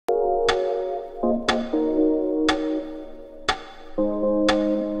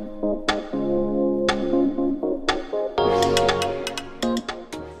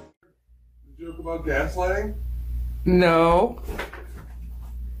gaslighting? No.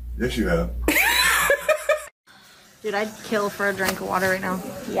 Yes, you have. Dude, I'd kill for a drink of water right now.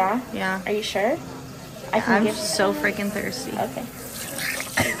 Yeah? Yeah. Are you sure? I'm so freaking thirsty. Okay.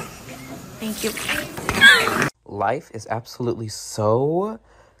 Thank you. Life is absolutely so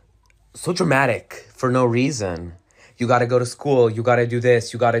dramatic for no reason. You gotta go to school, you gotta do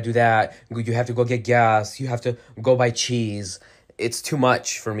this, you gotta do that, you have to go get gas, you have to go buy cheese. It's too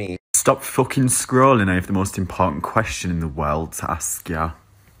much for me. Stop fucking scrolling. I have the most important question in the world to ask ya.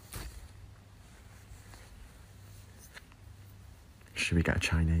 Should we get a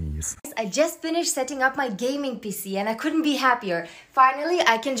Chinese? I just finished setting up my gaming PC and I couldn't be happier. Finally,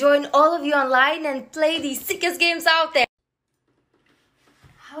 I can join all of you online and play the sickest games out there.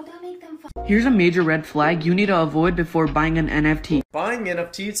 How do I make them fun? Here's a major red flag you need to avoid before buying an NFT. Buying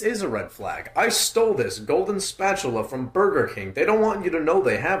NFTs is a red flag. I stole this golden spatula from Burger King. They don't want you to know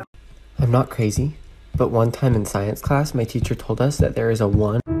they have. I'm not crazy, but one time in science class, my teacher told us that there is a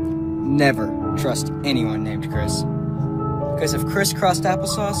 1. Never trust anyone named Chris. Because if Chris crossed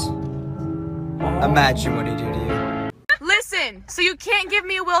applesauce, imagine what he'd do to you. Listen, so you can't give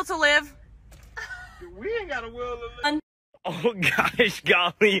me a will to live? We ain't got a will to live. Oh gosh,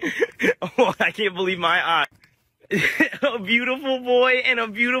 golly. Oh, I can't believe my eyes. A beautiful boy and a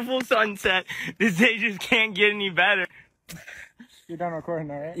beautiful sunset. This day just can't get any better. You're done recording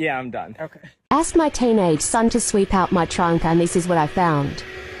now, right? Yeah, I'm done. Okay. Asked my teenage son to sweep out my trunk, and this is what I found.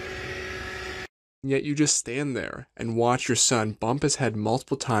 Yet you just stand there and watch your son bump his head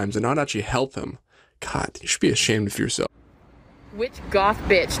multiple times and not actually help him. God, you should be ashamed of yourself. Which goth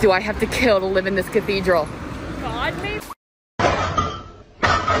bitch do I have to kill to live in this cathedral? God, maybe?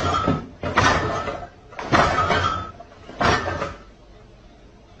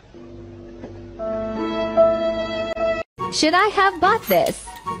 Should I have bought this?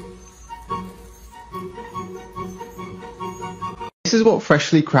 This is what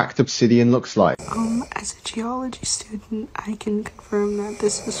freshly cracked obsidian looks like. As a geology student, I can confirm that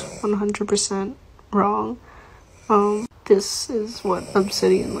this is 100% wrong. This is what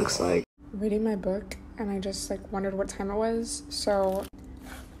obsidian looks like. Reading my book, and I just wondered what time it was, so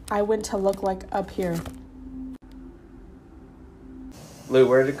I went to look up here. Lou,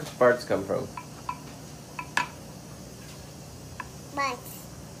 where did farts come from? What?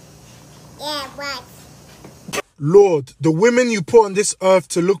 Yeah, what? Lord, the women you put on this earth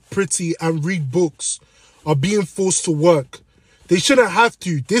to look pretty and read books are being forced to work. They shouldn't have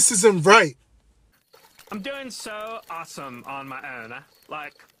to. This isn't right. I'm doing so awesome on my own.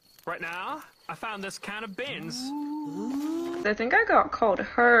 Right now, I found this can of beans. I think I got called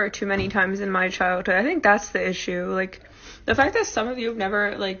her too many times in my childhood. I think that's the issue. The fact that some of you have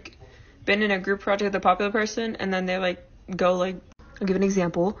never, been in a group project with a popular person, and then they, go, I'll give an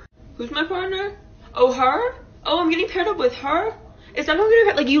example. Who's my partner? Oh, her? Oh, I'm getting paired up with her? Is that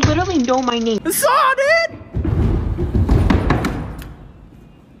not gonna you literally know my name. Saw it!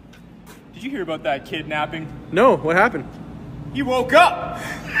 Did you hear about that kidnapping? No, what happened? He woke up!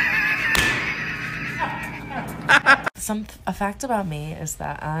 A fact about me is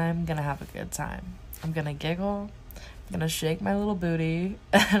that I'm gonna have a good time. I'm gonna giggle, I'm gonna shake my little booty,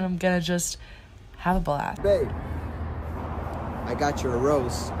 and I'm gonna just have a blast. Babe, I got you a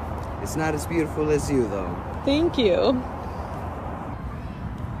rose. It's not as beautiful as you, though. Thank you.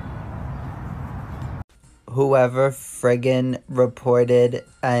 Whoever friggin' reported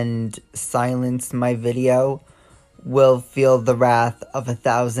and silenced my video will feel the wrath of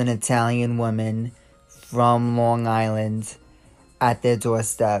 1,000 Italian women from Long Island at their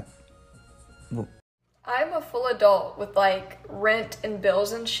doorstep. I'm a full adult with rent and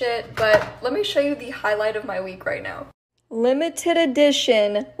bills and shit, but let me show you the highlight of my week right now. Limited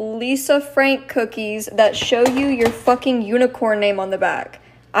edition Lisa Frank cookies that show you your fucking unicorn name on the back.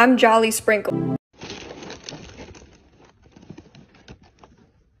 I'm Jolly Sprinkle.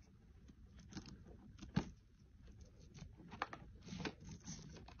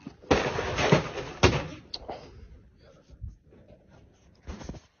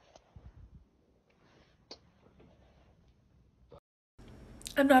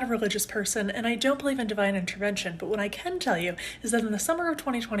 I'm not a religious person, and I don't believe in divine intervention, but what I can tell you is that in the summer of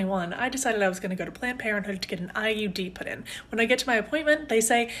 2021, I decided I was going to go to Planned Parenthood to get an IUD put in. When I get to my appointment, they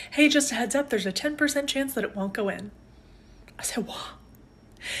say, hey, just a heads up, there's a 10% chance that it won't go in. I said, what?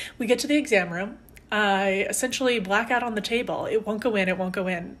 We get to the exam room. I essentially black out on the table. It won't go in, it won't go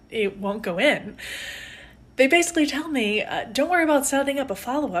in, it won't go in. They basically tell me, don't worry about setting up a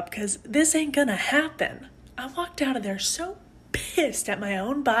follow-up because this ain't gonna happen. I walked out of there so pissed at my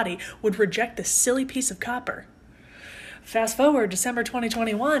own body would reject this silly piece of copper. Fast forward December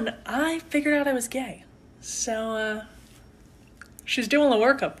 2021, I figured out I was gay. So, she's doing the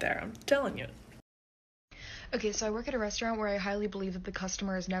work up there, I'm telling you. Okay, so I work at a restaurant where I highly believe that the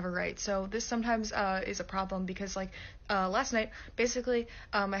customer is never right. So this sometimes is a problem because, like, last night, basically,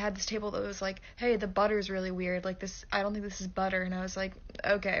 I had this table that was like, hey, the butter's really weird. Like, this, I don't think this is butter. And I was like,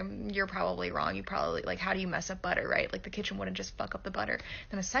 okay, you're probably wrong. You probably, like, how do you mess up butter, right? Like, the kitchen wouldn't just fuck up the butter.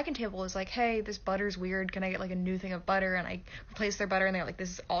 Then a second table was like, hey, this butter's weird. Can I get, like, a new thing of butter? And I replaced their butter, and they're like,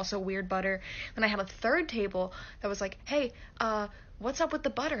 this is also weird butter. Then I had a third table that was like, hey, what's up with the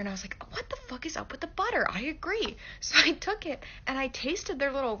butter? And I was like, what the fuck is up with the butter? I agree. So I took it and I tasted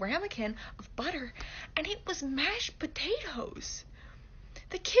their little ramekin of butter, and it was mashed potatoes.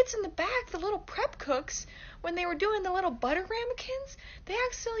 The kids in the back, the little prep cooks, when they were doing the little butter ramekins, they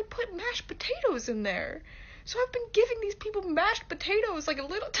accidentally put mashed potatoes in there. So I've been giving these people mashed potatoes, like a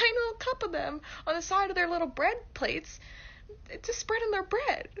little tiny little cup of them on the side of their little bread plates to spread on their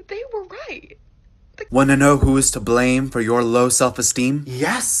bread. They were right. Want to know who is to blame for your low self-esteem?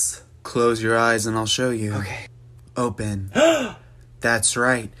 Yes! Close your eyes and I'll show you. Okay. Open. That's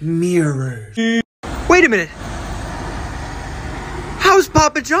right. Mirrors. Wait a minute! How's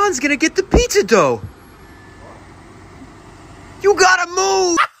Papa John's gonna get the pizza dough? You gotta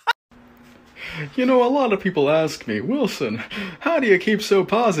move! You know, a lot of people ask me, Wilson, how do you keep so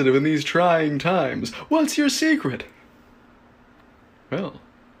positive in these trying times? What's your secret? Well,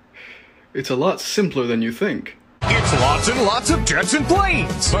 it's a lot simpler than you think. It's lots and lots of jets and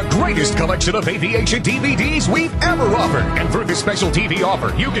planes. The greatest collection of aviation DVDs we've ever offered. And for this special TV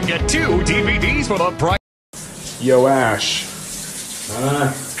offer, you can get 2 DVDs for the price. Yo, Ash.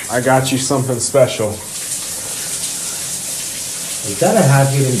 I got you something special. Is that a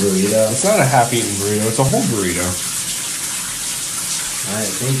half-eaten burrito? It's not a half-eaten burrito. It's a whole burrito. Alright,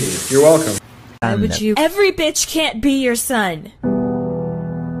 thank you. You're welcome. Why would you? Every bitch can't be your son.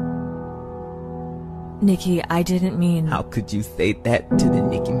 Nikki, I didn't mean. How could you say that to the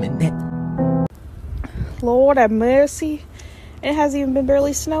Nicki Minette? Lord have mercy. It hasn't even been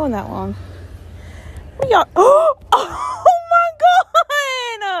barely snowing that long. What y'all? Oh my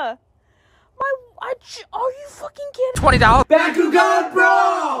god! Are you fucking kidding? $20. Bakugan,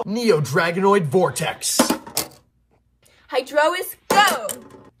 bro! Neo Dragonoid Vortex. Hydrois, go!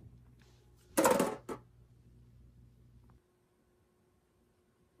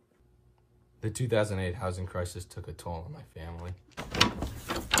 The 2008 housing crisis took a toll on my family.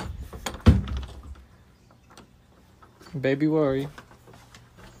 Baby, where are you?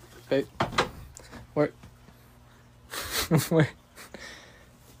 Babe, where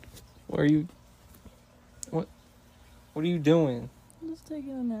are you? What are you doing? I'm just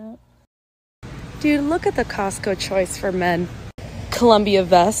taking a nap. Dude, look at the Costco choice for men. Columbia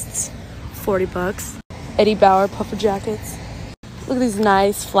vests, $40. Eddie Bauer puffer jackets. Look at these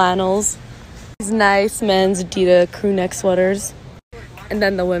nice flannels. These nice men's Adidas crew neck sweaters. And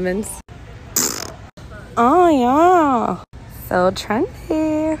then the women's. Oh yeah. So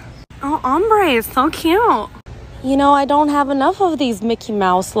trendy. Oh, ombre is so cute. You know, I don't have enough of these Mickey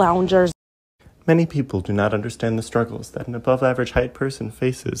Mouse loungers. Many people do not understand the struggles that an above-average height person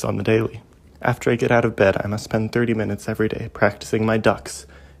faces on the daily. After I get out of bed, I must spend 30 minutes every day practicing my ducks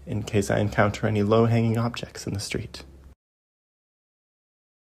in case I encounter any low-hanging objects in the street.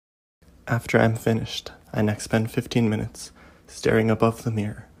 After I'm finished, I next spend 15 minutes staring above the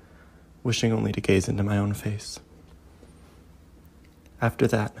mirror, wishing only to gaze into my own face. After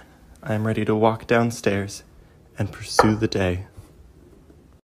that, I am ready to walk downstairs and pursue the day.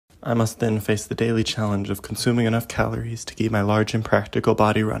 I must then face the daily challenge of consuming enough calories to keep my large impractical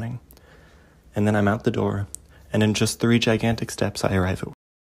body running. And then I'm out the door, and in just 3 gigantic steps I arrive at work.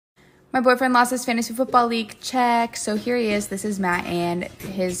 My boyfriend lost his fantasy football league, check. So here he is, this is Matt, and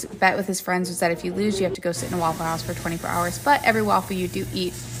his bet with his friends was that if you lose, you have to go sit in a Waffle House for 24 hours. But every waffle you do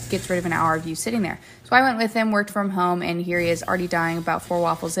eat gets rid of an hour of you sitting there. So I went with him, worked from home, and here he is already dying about 4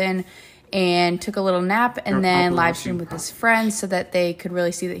 waffles in, and took a little nap, and then live streamed with his friends so that they could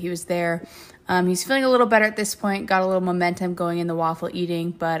really see that he was there. He's feeling a little better at this point, got a little momentum going in the waffle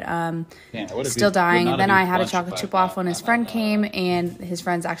eating, but still dying. And then I had a chocolate chip waffle, and his friend came, and his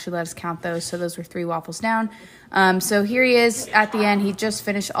friends actually let us count those, so those were 3 waffles down. So here he is at the end. He just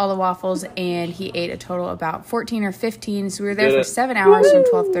finished all the waffles, and he ate a total of about 14 or 15. So we were there for 7 hours from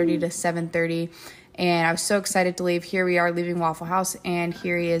 12:30 to 7:30. And I was so excited to leave. Here we are leaving Waffle House, and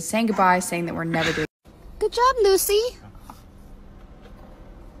here he is saying goodbye, saying that we're never doing it. Good job, Lucy.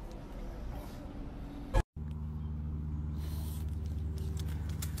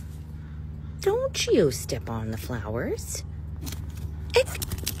 Don't you step on the flowers. It's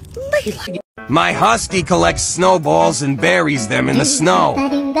Layla. My husky collects snowballs and buries them in the snow.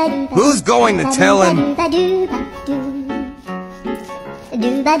 Who's going to tell him?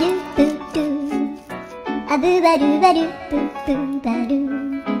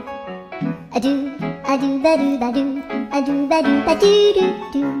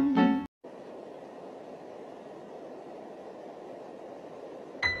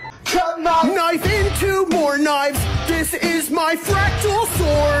 Cut my knife into more knives. This is my fractal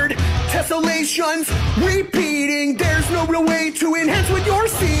sword. Tessellations repeating. There's no real way to enhance what you're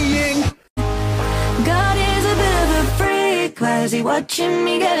seeing. God is a bit of a freak. Why is he watching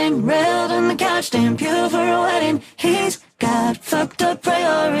me getting railed on the couch? Damn pure for a wedding. He's got fucked up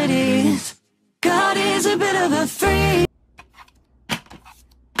priorities. God is a bit of a freak.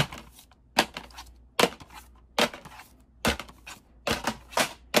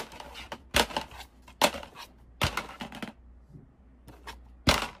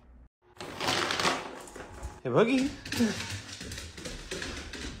 Hey, Boogie.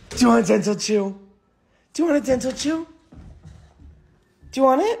 Do you want a dental chew? Do you want a dental chew? Do you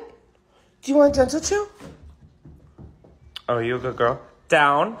want it? Do you want a dental chew? Oh, you a good girl.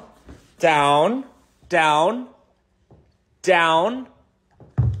 Down, down, down, down.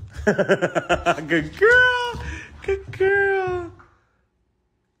 Good girl. Good girl.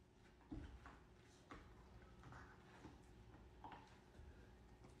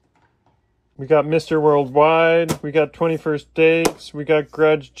 We got Mr. Worldwide, we got 21st Dates, we got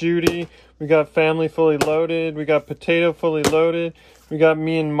Grudge Judy, we got Family Fully Loaded, we got Potato Fully Loaded, we got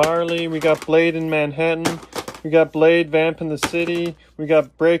Me and Marley, we got Blade in Manhattan, we got Blade Vamp in the City, we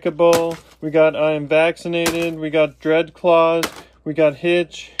got Breakable, we got I Am Vaccinated, we got Dread Claws, we got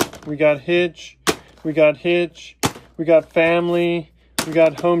Hitch, we got Hitch, we got Hitch, we got Family, we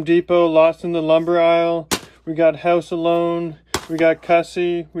got Home Depot, Lost in the Lumber Aisle, we got House Alone, we got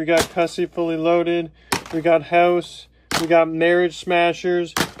Cussy Fully Loaded, we got House, we got Marriage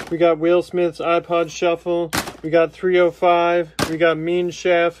Smashers, we got Will Smith's iPod Shuffle, we got 305, we got Mean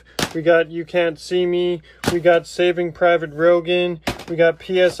Chef, we got You Can't See Me, we got Saving Private Rogan, we got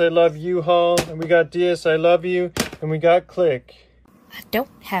P.S. I Love U-Haul, and we got D.S. I Love You, and we got Click. I don't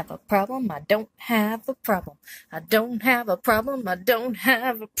have a problem, I don't have a problem. I don't have a problem, I don't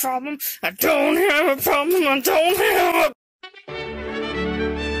have a problem. I don't have a problem, I don't have a...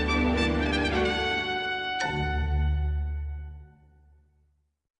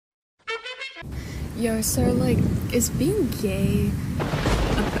 Yo, so, like, is being gay...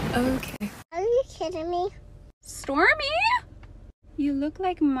 Okay. Are you kidding me? Stormy? You look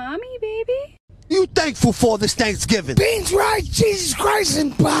like mommy, baby. You thankful for this Thanksgiving? Beans, right? Jesus Christ,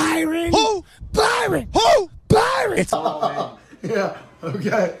 and Byron. Who? Byron. Who? Byron. It's Yeah,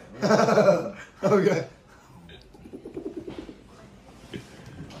 okay. Okay.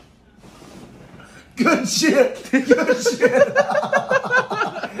 Good shit! Good shit!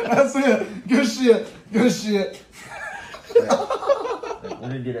 That's it! Good shit! Good shit! We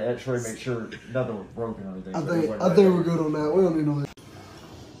didn't get an X-ray, make sure nothing was broken or anything. I think we're good on that. We don't need no...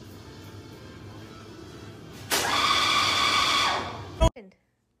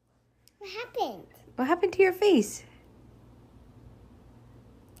 What happened? What happened to your face?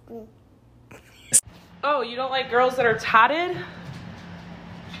 Oh, you don't like girls that are tatted?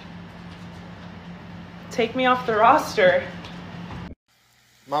 Take me off the roster.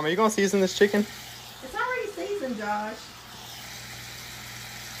 Mom, are you gonna season this chicken? It's already seasoned, Josh.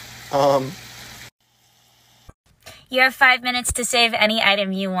 You have 5 minutes to save any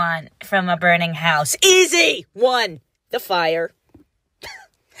item you want from a burning house. Easy! 1, the fire.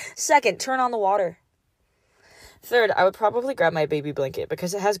 2nd, turn on the water. 3rd, I would probably grab my baby blanket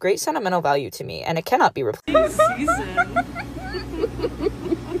because it has great sentimental value to me and it cannot be replaced.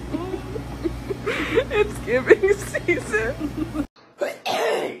 It's giving season.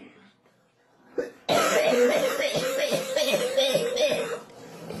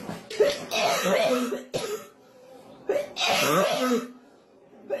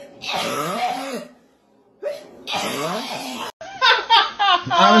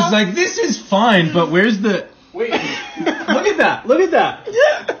 I was like, this is fine, but where's the... Wait, look at that, look at that.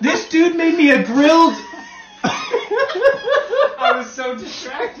 This dude made me a grilled... I was so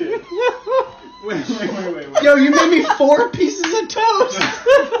distracted. Wait. Yo, you made me 4 pieces of toast.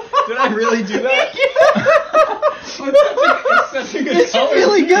 Did I really do that? It's such a good color.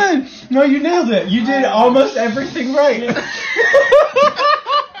 Really good. No, you nailed it. You did almost everything right.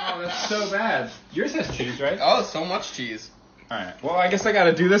 Oh, that's so bad. Yours has cheese, right? Oh, so much cheese. Alright, well, I guess I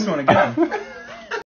gotta do this one again.